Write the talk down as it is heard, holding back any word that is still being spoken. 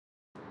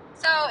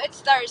So it's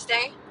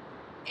Thursday,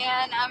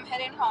 and I'm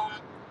heading home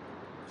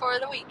for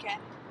the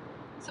weekend.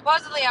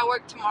 Supposedly, I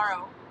work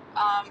tomorrow.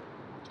 I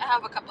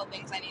have a couple of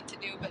things I need to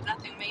do, but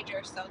nothing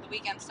major, so the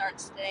weekend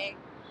starts today.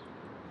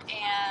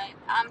 And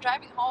I'm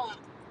driving home,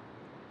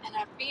 and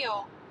I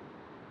feel,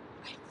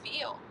 I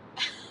feel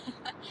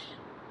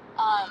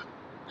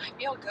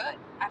good.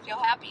 I feel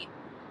happy.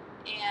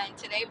 And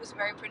today was a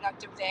very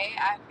productive day.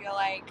 I feel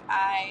like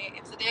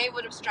if the day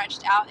would have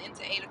stretched out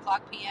into 8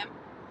 o'clock p.m.,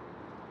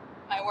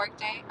 my work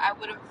day, I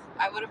would have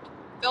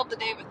filled the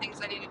day with things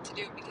I needed to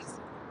do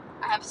because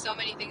I have so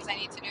many things I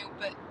need to do,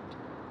 but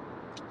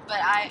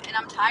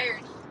I'm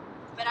tired,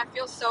 but I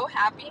feel so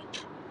happy.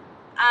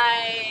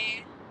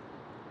 I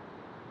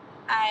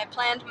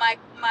planned my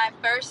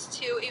first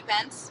two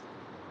events,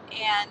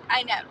 and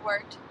I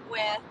networked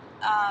with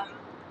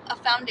a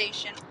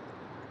foundation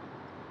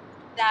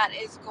that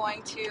is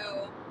going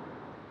to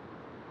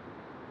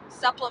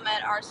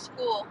supplement our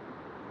school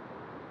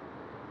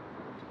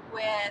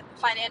with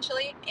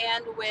financially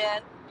and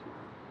with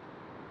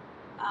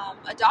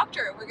a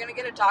doctor. We're going to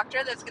get a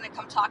doctor that's going to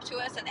come talk to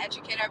us and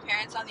educate our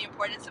parents on the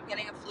importance of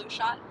getting a flu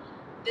shot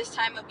this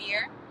time of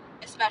year,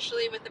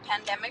 especially with the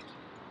pandemic,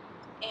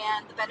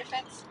 and the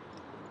benefits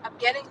of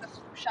getting the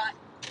flu shot,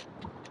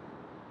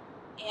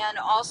 and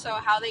also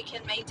how they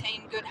can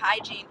maintain good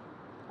hygiene,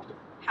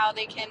 how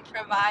they can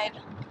provide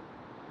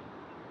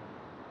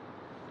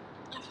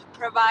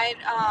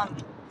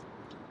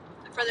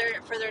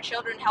for their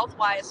children health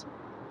wise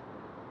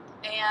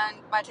and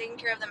by taking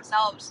care of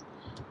themselves,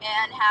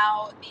 and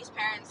how these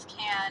parents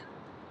can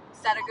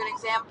set a good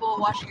example,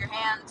 washing your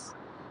hands,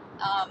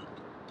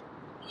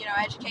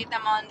 educate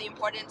them on the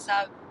importance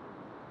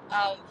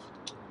of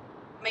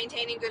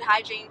maintaining good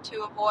hygiene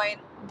to avoid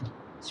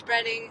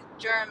spreading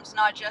germs,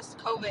 not just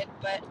COVID,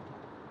 but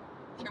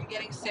from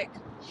getting sick.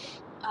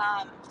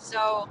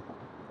 So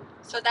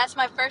that's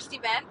my first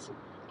event,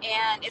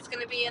 and it's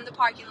going to be in the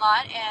parking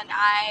lot, and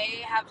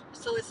I have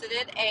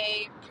solicited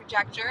a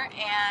projector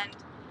and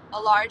a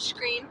large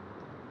screen,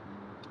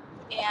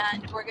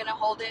 and we're going to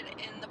hold it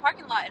in the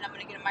parking lot, and I'm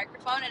going to get a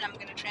microphone, and I'm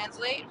going to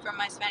translate from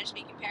my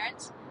Spanish-speaking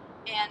parents,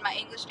 and my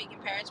English-speaking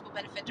parents will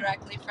benefit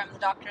directly from the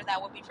doctor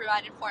that will be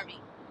provided for me.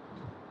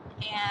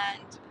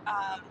 And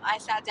I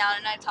sat down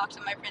and I talked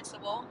to my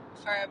principal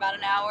for about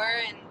an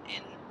hour,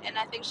 and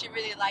I think she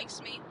really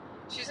likes me.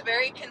 She's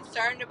very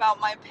concerned about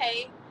my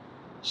pay.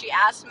 She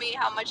asked me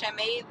how much I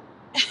made.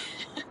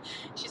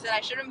 She said, I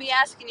shouldn't be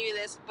asking you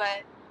this,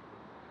 but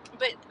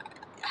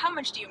how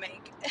much do you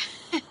make?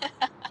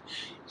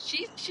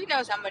 She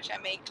knows how much I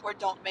make or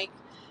don't make.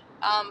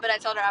 But I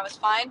told her I was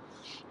fine,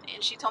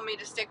 and she told me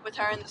to stick with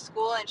her in the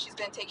school, and she's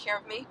going to take care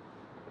of me.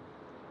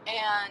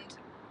 And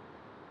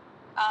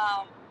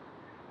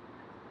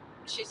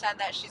she said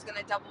that she's going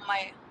to double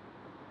my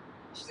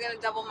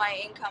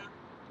income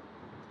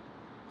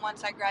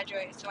once I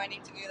graduate, so I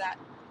need to do that.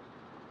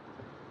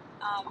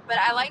 But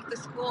I like the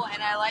school,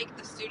 and I like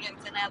the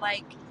students, and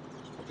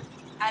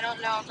I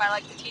don't know if I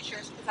like the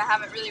teachers because I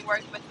haven't really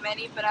worked with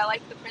many, but I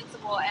like the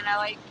principal and I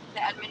like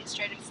the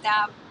administrative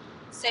staff,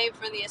 save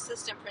for the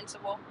assistant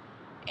principal.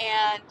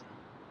 And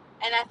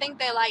I think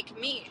they like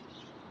me,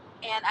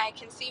 and I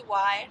can see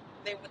why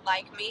they would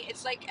like me.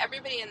 It's like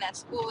everybody in that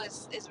school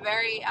is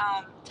very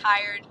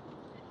tired.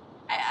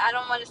 I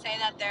don't want to say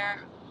that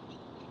they're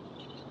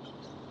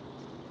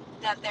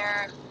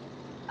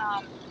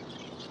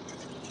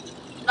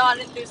not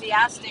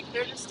enthusiastic.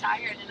 They're just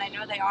tired, and I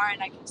know they are,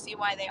 and I can see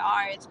why they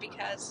are. It's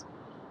because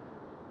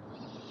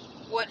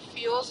what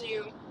fuels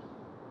you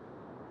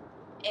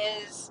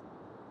is,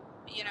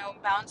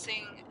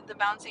 the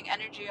bouncing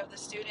energy of the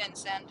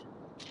students, and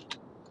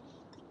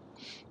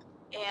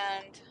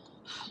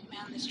oh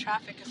man, this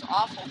traffic is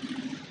awful.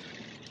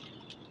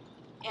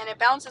 And it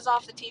bounces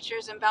off the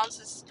teachers and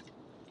bounces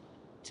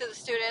to the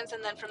students,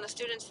 and then from the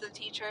students to the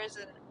teachers,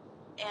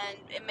 and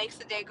it makes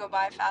the day go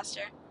by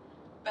faster.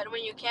 But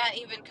when you can't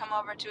even come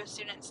over to a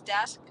student's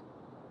desk,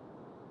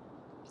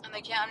 and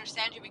they can't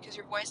understand you because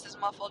your voice is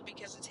muffled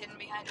because it's hidden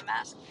behind a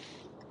mask,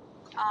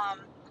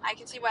 I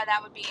can see why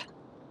that would be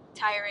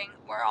tiring.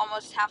 We're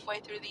almost halfway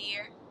through the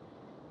year,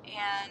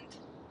 and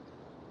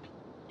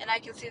I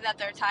can see that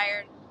they're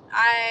tired.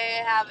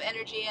 I have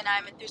energy, and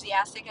I'm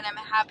enthusiastic, and I'm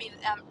happy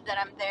that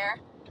I'm there,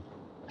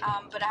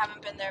 but I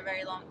haven't been there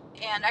very long.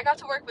 And I got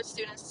to work with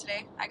students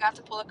today. I got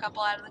to pull a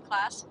couple out of the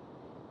class,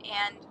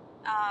 and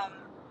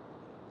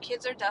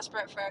kids are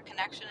desperate for a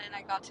connection, and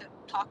I got to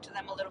talk to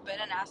them a little bit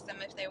and ask them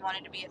if they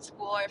wanted to be at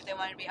school or if they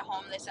wanted to be at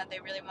home. They said they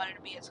really wanted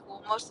to be at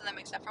school. Most of them,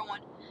 except for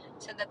one,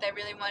 said that they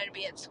really wanted to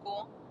be at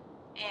school,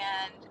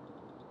 and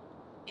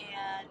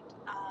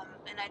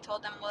I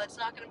told them, well, it's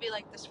not going to be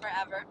like this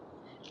forever.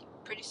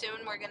 Pretty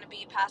soon we're going to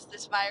be past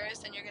this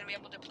virus, and you're going to be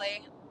able to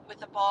play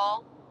with a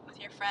ball with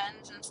your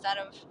friends instead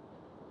of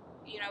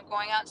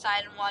going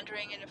outside and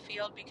wandering in a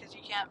field because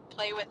you can't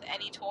play with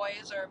any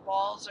toys or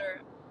balls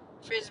or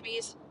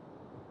frisbees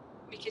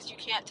because you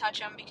can't touch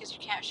them, because you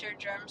can't share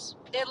germs.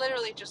 They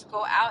literally just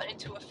go out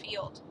into a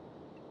field,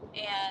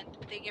 and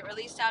they get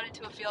released out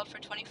into a field for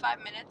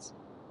 25 minutes,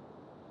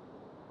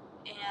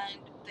 and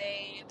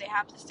they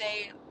have to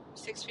stay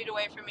 6 feet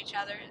away from each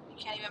other. You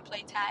can't even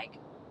play tag.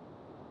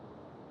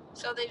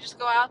 So they just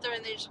go out there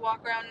and they just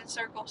walk around in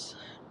circles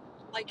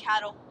like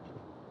cattle.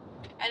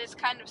 And it's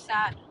kind of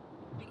sad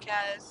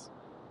because,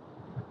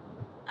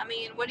 I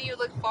mean, what do you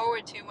look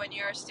forward to when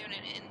you're a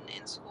student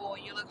in school?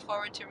 You look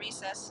forward to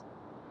recess.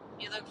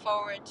 You look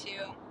forward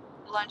to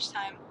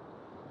lunchtime,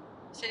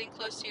 sitting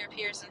close to your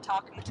peers and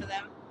talking to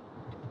them.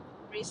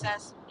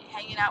 Recess,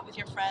 hanging out with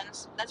your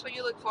friends. That's what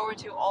you look forward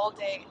to all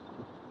day.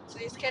 So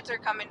these kids are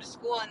coming to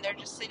school and they're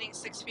just sitting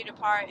 6 feet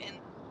apart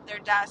in their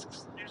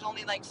desks. There's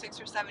only like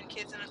 6 or 7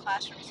 kids in a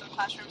classroom. Some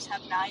classrooms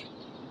have 9.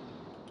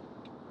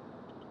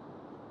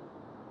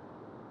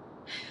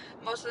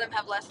 Most of them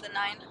have less than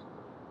 9.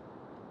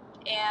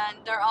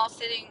 And they're all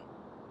sitting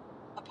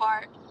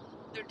apart.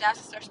 Their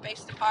desks are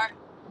spaced apart.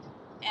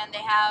 And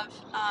they have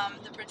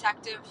the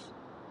protective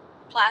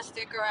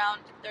plastic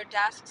around their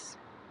desks.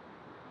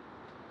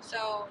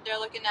 So they're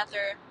looking at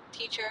their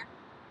teacher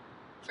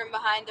from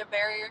behind their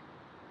barrier.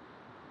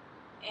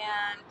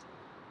 And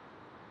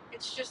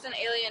it's just an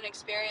alien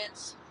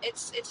experience.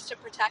 It's to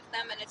protect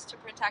them, and it's to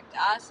protect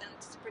us, and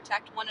it's to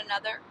protect one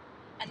another.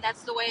 And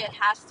that's the way it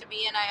has to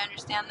be, and I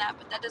understand that,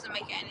 but that doesn't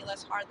make it any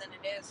less hard than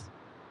it is.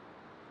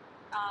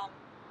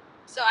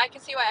 So I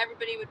can see why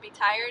everybody would be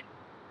tired.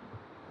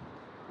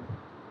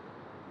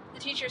 The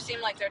teachers seem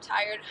like they're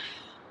tired.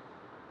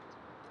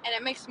 And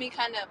it makes me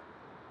kind of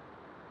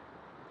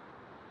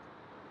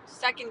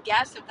second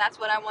guess if that's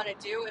what I want to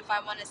do, if I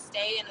want to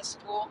stay in a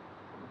school.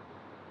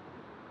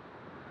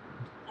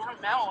 I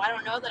don't know. I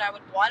don't know that I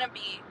would want to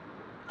be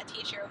a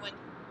teacher when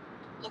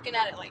looking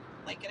at it like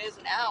it is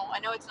now. I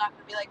know it's not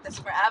going to be like this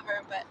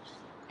forever, but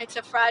it's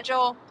such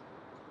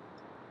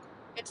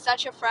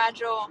a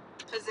fragile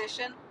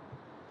position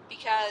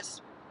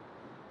because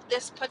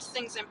this puts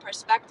things in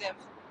perspective.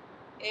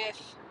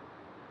 If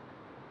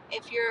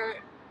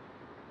you're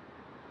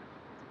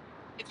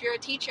a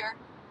teacher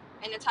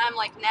in a time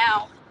like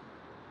now,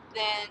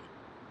 then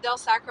they'll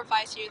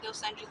sacrifice you, they'll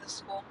send you to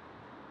school.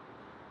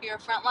 You're a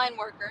frontline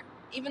worker.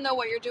 Even though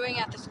what you're doing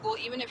at the school,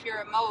 even if you're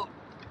remote,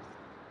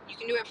 you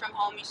can do it from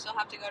home, you still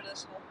have to go to the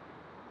school.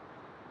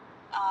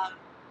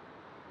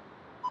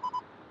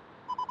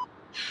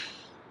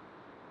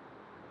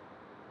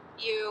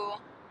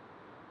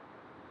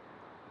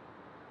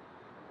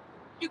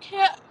 You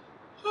can't,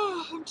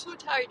 I'm so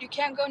tired, you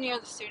can't go near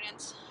the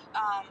students.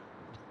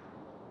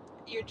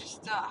 You're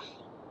just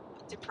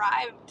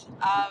deprived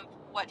of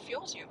what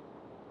fuels you.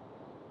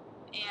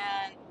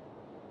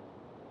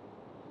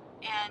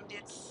 And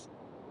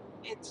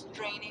it's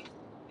draining.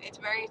 It's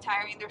very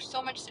tiring. There's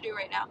so much to do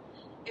right now.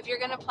 If you're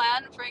going to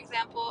plan, for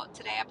example,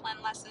 today I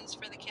plan lessons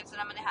for the kids that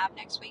I'm going to have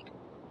next week.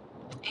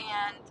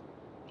 And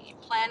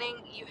planning,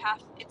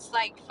 it's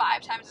like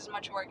 5 times as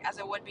much work as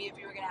it would be if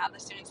you were going to have the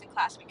students in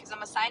class, because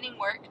I'm assigning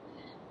work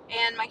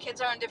and my kids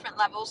are on different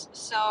levels.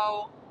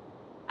 So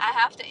I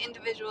have to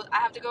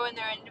go in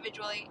there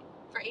individually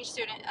for each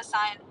student,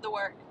 assign the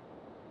work,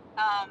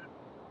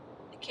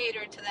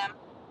 cater to them,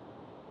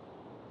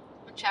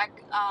 check,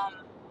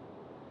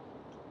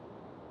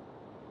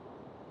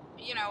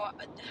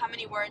 how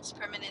many words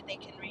per minute they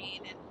can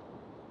read,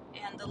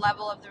 and the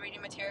level of the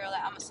reading material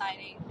that I'm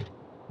assigning.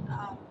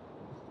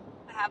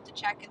 I have to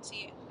check and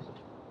see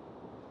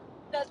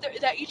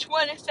that each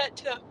one is set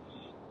to,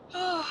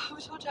 I'm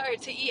so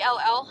tired, to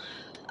ELL.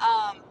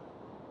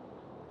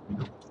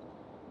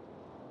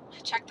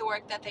 Check the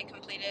work that they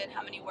completed,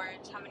 how many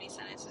words, how many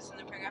sentences in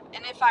the paragraph.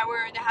 And if I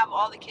were to have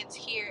all the kids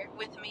here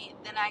with me,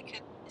 then I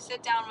could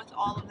sit down with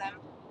all of them,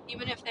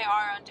 even if they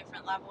are on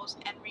different levels,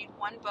 and read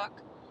one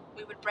book.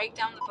 We would break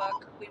down the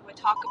book. We would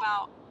talk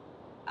about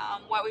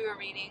what we were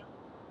reading.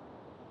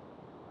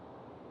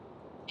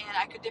 And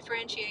I could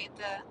differentiate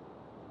the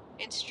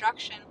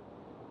instruction,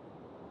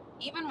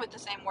 even with the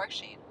same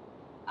worksheet.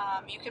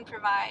 You can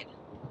provide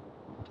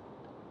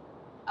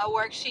a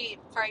worksheet,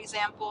 for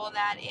example,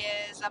 that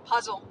is a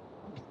puzzle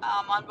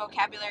on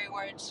vocabulary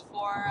words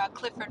for a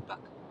Clifford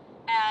book.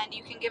 And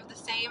you can give the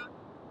same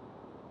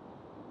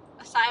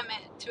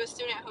assignment to a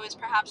student who is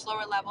perhaps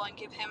lower level and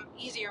give him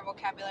easier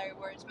vocabulary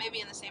words, maybe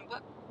in the same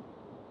book.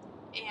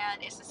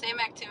 And it's the same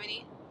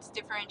activity, it's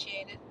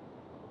differentiated.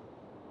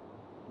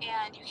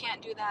 And you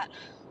can't do that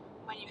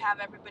when you have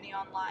everybody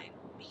online,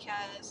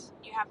 because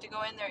you have to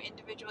go in there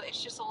individually.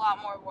 It's just a lot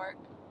more work.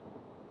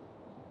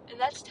 And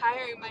that's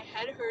tiring. My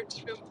head hurts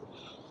from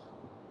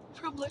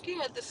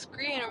looking at the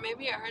screen, or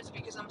maybe it hurts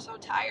because I'm so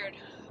tired.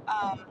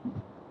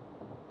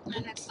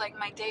 And it's like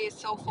my day is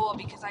so full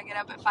because I get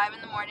up at 5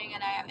 in the morning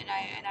and I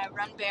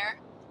run bare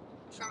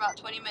for about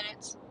 20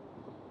 minutes,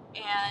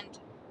 and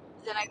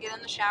then I get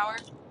in the shower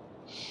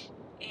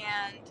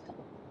and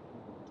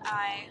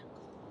I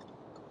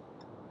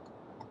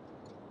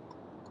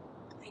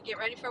get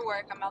ready for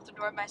work. I'm out the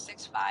door by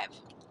 6:05,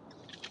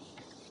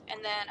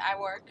 and then I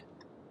work.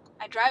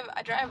 I drive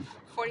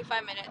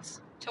 45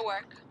 minutes to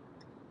work,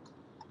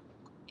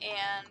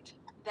 and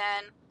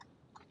then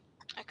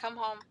I come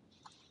home.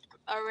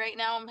 Right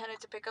now I'm headed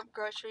to pick up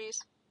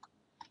groceries.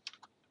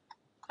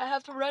 I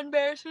have to run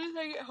bare as soon as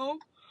I get home.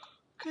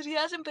 because he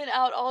hasn't been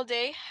out all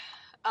day.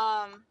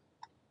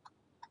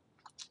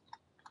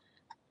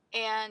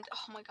 And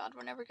oh my god,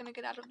 we're never gonna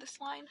get out of this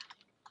line.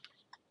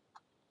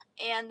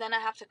 And then I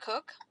have to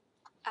cook.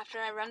 After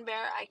I run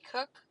Bear, I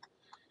cook.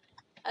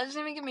 That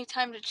doesn't even give me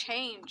time to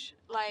change.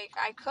 Like,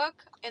 I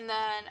cook, and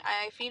then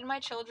I feed my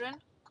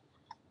children,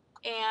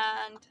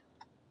 and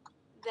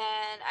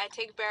then I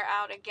take Bear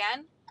out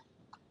again.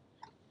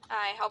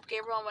 I help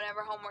Gabriel on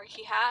whatever homework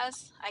he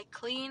has. I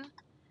clean,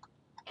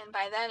 and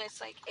by then it's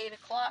like 8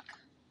 o'clock.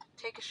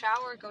 Take a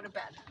shower, go to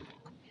bed.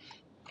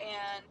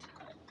 And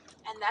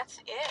that's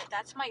it.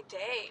 That's my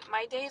day.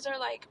 My days are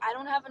like, I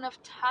don't have enough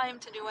time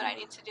to do what I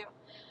need to do.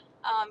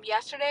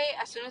 Yesterday,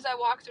 as soon as I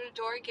walked through the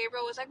door,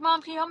 Gabriel was like,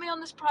 Mom, can you help me on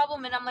this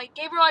problem? And I'm like,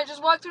 Gabriel, I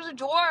just walked through the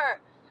door.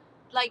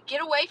 Like,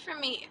 get away from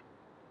me.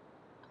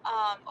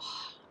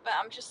 But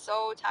I'm just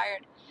so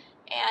tired.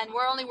 And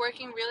we're only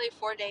working really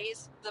 4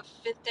 days. The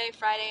 5th day,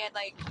 Friday,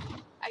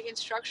 I can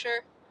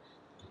structure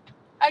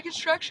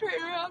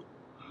it around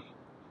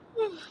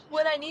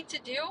what I need to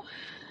do.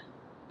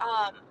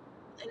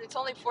 And it's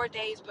only 4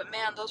 days, but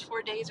man, those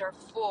 4 days are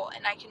full.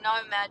 And I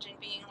cannot imagine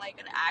being like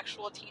an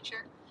actual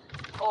teacher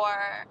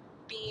or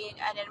being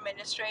an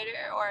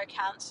administrator or a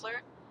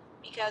counselor,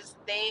 because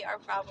they are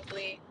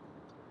probably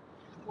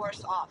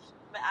worse off.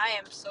 But I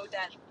am so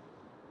dead.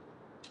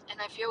 And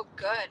I feel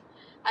good.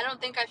 I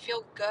don't think I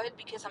feel good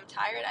because I'm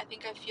tired. I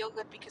think I feel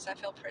good because I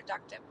feel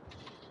productive.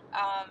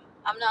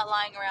 I'm not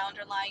lying around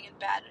or lying in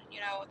bed,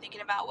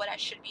 thinking about what I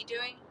should be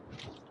doing.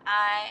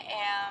 I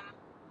am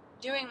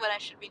doing what I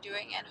should be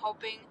doing and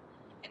hoping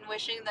and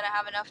wishing that I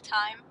have enough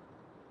time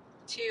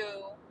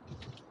to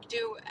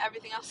do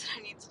everything else that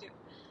I need to do,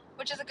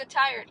 which is a good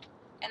tired.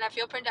 And I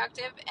feel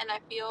productive, and I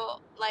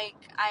feel like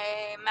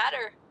I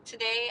matter.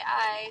 Today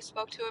I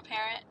spoke to a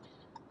parent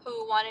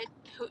who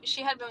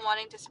she had been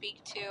wanting to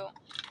speak to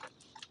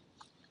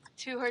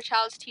her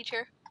child's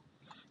teacher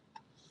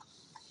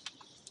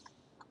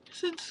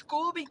since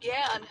school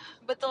began,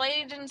 but the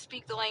lady didn't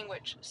speak the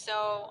language.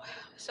 So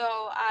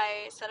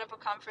I set up a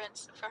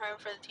conference for her and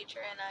for the teacher,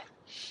 and I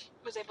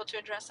was able to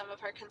address some of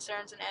her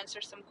concerns and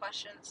answer some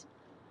questions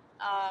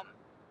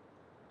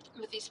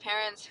with these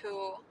parents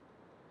who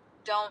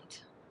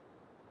don't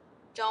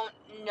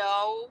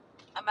know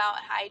about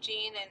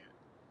hygiene and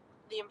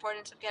the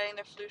importance of getting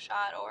their flu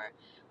shot, or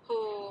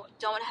who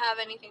don't have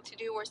anything to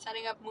do. We're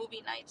setting up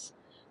movie nights,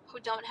 who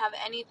don't have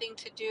anything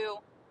to do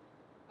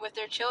with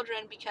their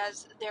children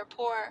because they're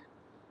poor.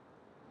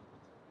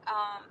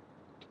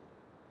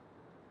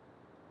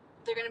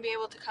 They're going to be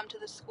able to come to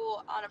the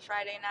school on a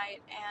Friday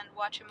night and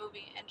watch a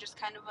movie and just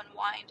kind of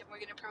unwind. And we're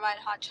going to provide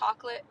hot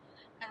chocolate,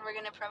 and we're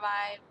going to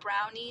provide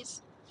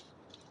brownies,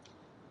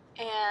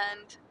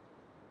 and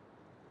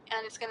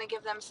it's going to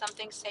give them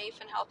something safe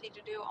and healthy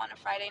to do on a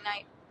Friday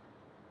night.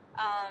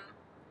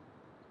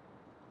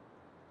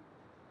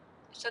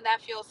 So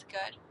that feels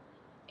good.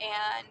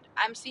 And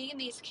I'm seeing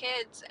these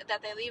kids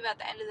that they leave at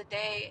the end of the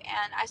day,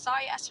 and I saw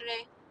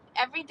yesterday,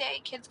 every day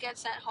kids get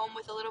sent home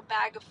with a little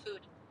bag of food.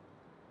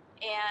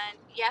 And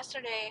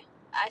yesterday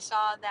I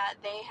saw that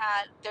they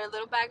had their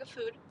little bag of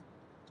food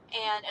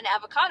and an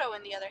avocado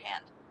in the other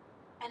hand.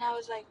 And I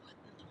was like, what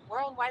in the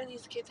world? Why do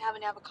these kids have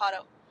an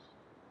avocado?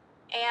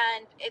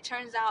 And it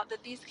turns out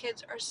that these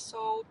kids are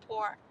so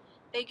poor.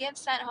 They get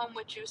sent home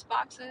with juice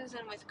boxes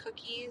and with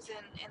cookies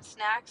and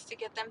snacks to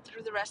get them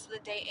through the rest of the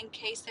day in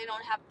case they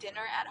don't have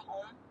dinner at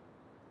home,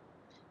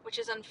 which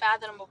is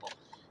unfathomable.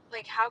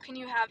 Like, how can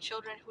you have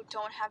children who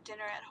don't have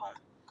dinner at home?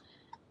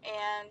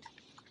 And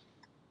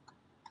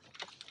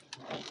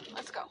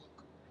let's go.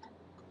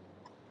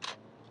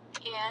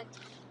 And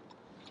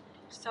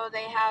so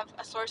they have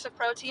a source of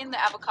protein,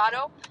 the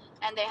avocado,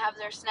 and they have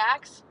their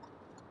snacks,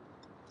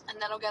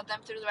 and that'll get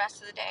them through the rest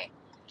of the day.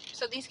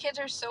 So these kids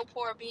are so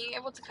poor. Being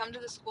able to come to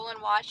the school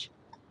and watch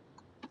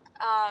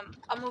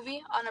a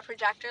movie on a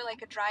projector,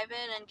 like a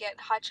drive-in, and get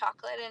hot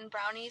chocolate and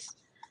brownies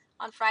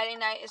on Friday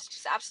night is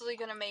just absolutely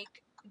going to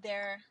make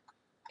their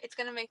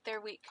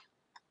week.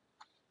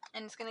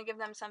 And it's going to give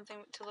them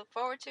something to look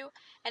forward to.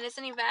 And it's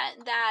an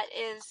event that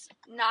is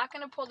not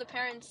going to pull the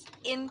parents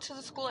into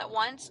the school at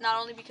once, not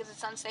only because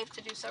it's unsafe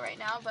to do so right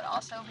now, but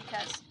also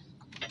because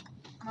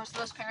most of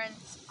those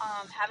parents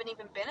haven't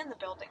even been in the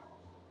building.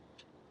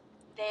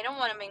 They don't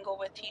want to mingle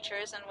with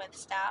teachers and with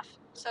staff.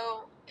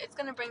 So it's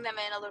going to bring them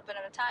in a little bit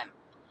at a time.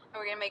 And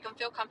we're going to make them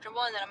feel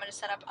comfortable, and then I'm going to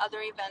set up other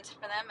events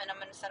for them, and I'm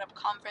going to set up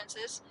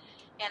conferences,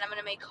 and I'm going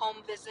to make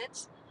home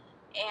visits,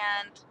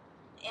 and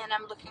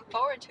I'm looking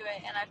forward to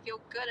it, and I feel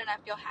good, and I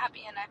feel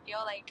happy, and I feel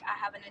like I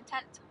have an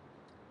intent.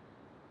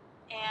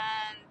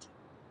 And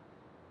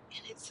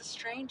it's a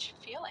strange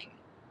feeling.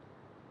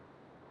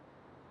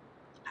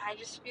 I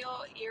just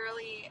feel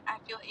eerily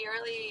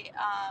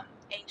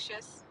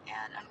anxious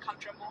and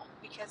uncomfortable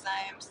because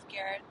I am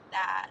scared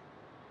that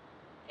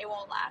it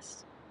won't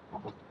last.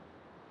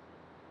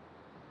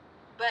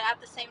 But at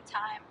the same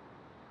time,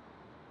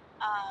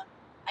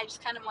 I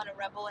just kind of want to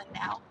revel in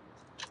now,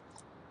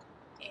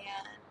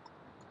 and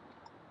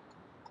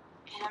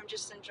I'm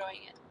just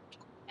enjoying it.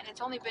 and it's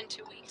only been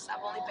 2 weeks.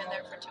 I've only been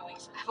there for 2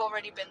 weeks. I've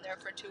already been there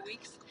for 2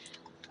 weeks.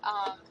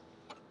 Um,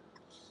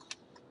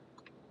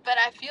 but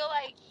I feel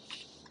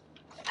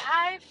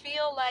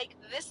like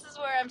this is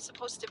where I'm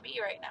supposed to be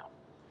right now.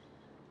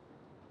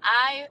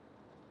 I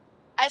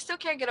still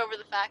can't get over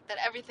the fact that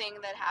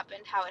everything that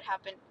happened, how it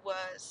happened,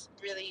 was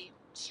really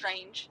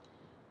strange.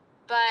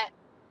 But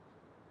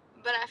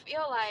I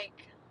feel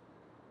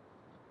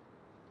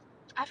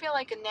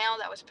like a nail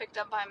that was picked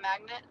up by a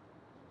magnet,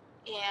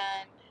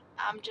 and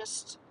I'm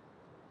just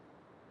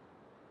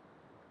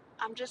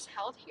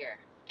held here,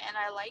 and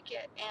I like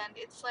it. And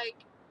it's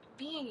like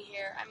being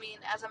here. I mean,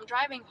 as I'm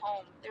driving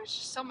home, there's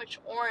just so much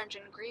orange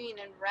and green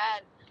and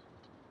red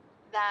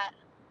that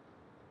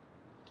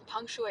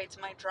punctuates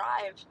my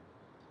drive,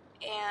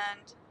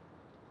 and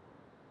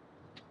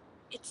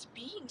it's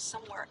being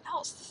somewhere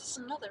else. This is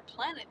another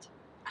planet.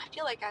 I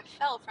feel like I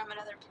fell from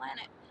another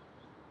planet,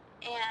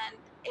 and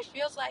it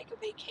feels like a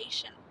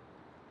vacation.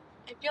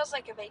 It feels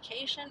like a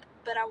vacation,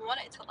 but I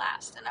want it to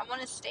last, and I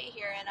want to stay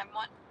here, and I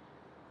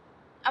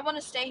want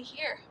to stay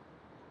here.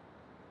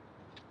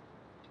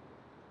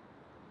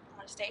 I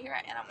want to stay here,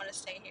 and I'm going to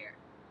stay here.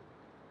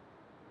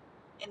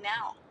 And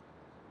now.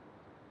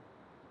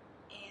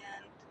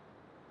 And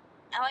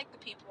I like the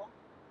people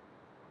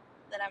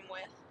that I'm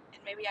with,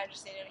 and maybe I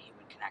just needed a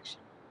human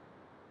connection.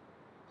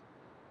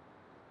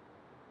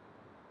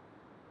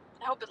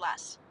 I hope it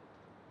lasts.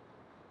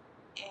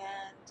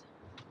 And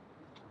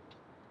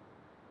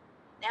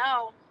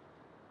now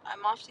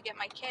I'm off to get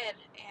my kid,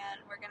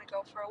 and we're going to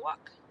go for a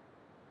walk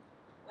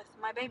with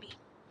my baby.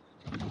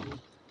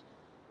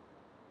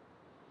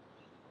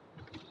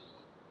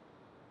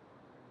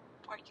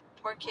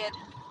 Poor kid.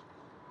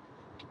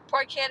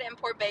 Poor kid and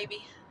poor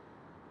baby.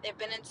 They've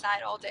been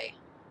inside all day.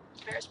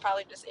 Bear's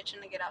probably just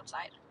itching to get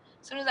outside.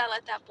 As soon as I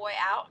let that boy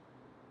out,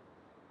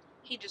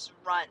 he just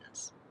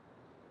runs.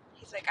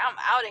 He's like, I'm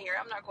out of here.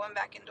 I'm not going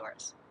back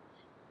indoors.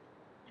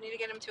 I need to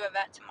get him to a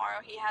vet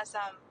tomorrow. He's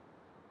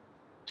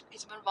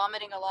been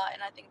vomiting a lot,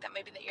 and I think that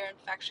maybe the ear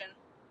infection.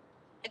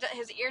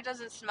 His ear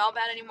doesn't smell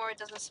bad anymore. It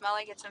doesn't smell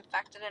like it's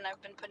infected, and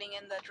I've been putting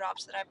in the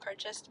drops that I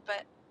purchased,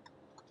 but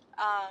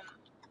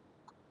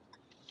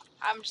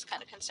I'm just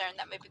kind of concerned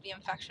that maybe the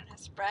infection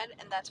has spread,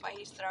 and that's why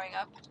he's throwing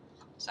up.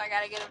 So I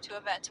gotta get him to a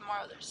vet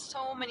tomorrow. There's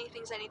so many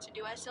things I need to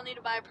do. I still need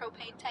to buy a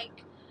propane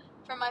tank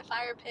for my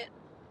fire pit,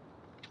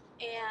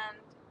 and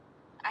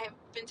I've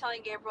been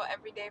telling Gabriel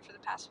every day for the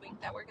past week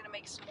that we're gonna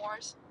make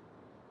s'mores.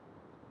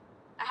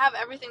 I have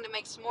everything to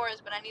make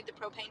s'mores, but I need the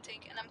propane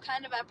tank, and I'm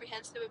kind of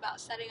apprehensive about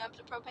setting up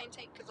the propane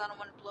tank because I don't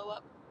want to blow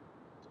up.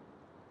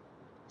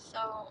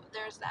 So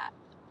there's that.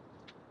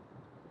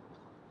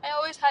 I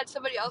always had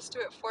somebody else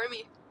do it for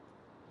me,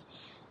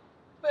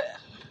 but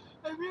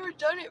I've never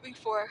done it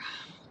before.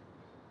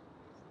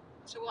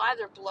 So we'll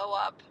either blow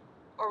up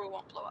or we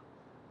won't blow up.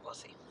 We'll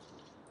see.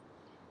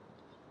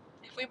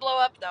 If we blow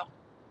up, though,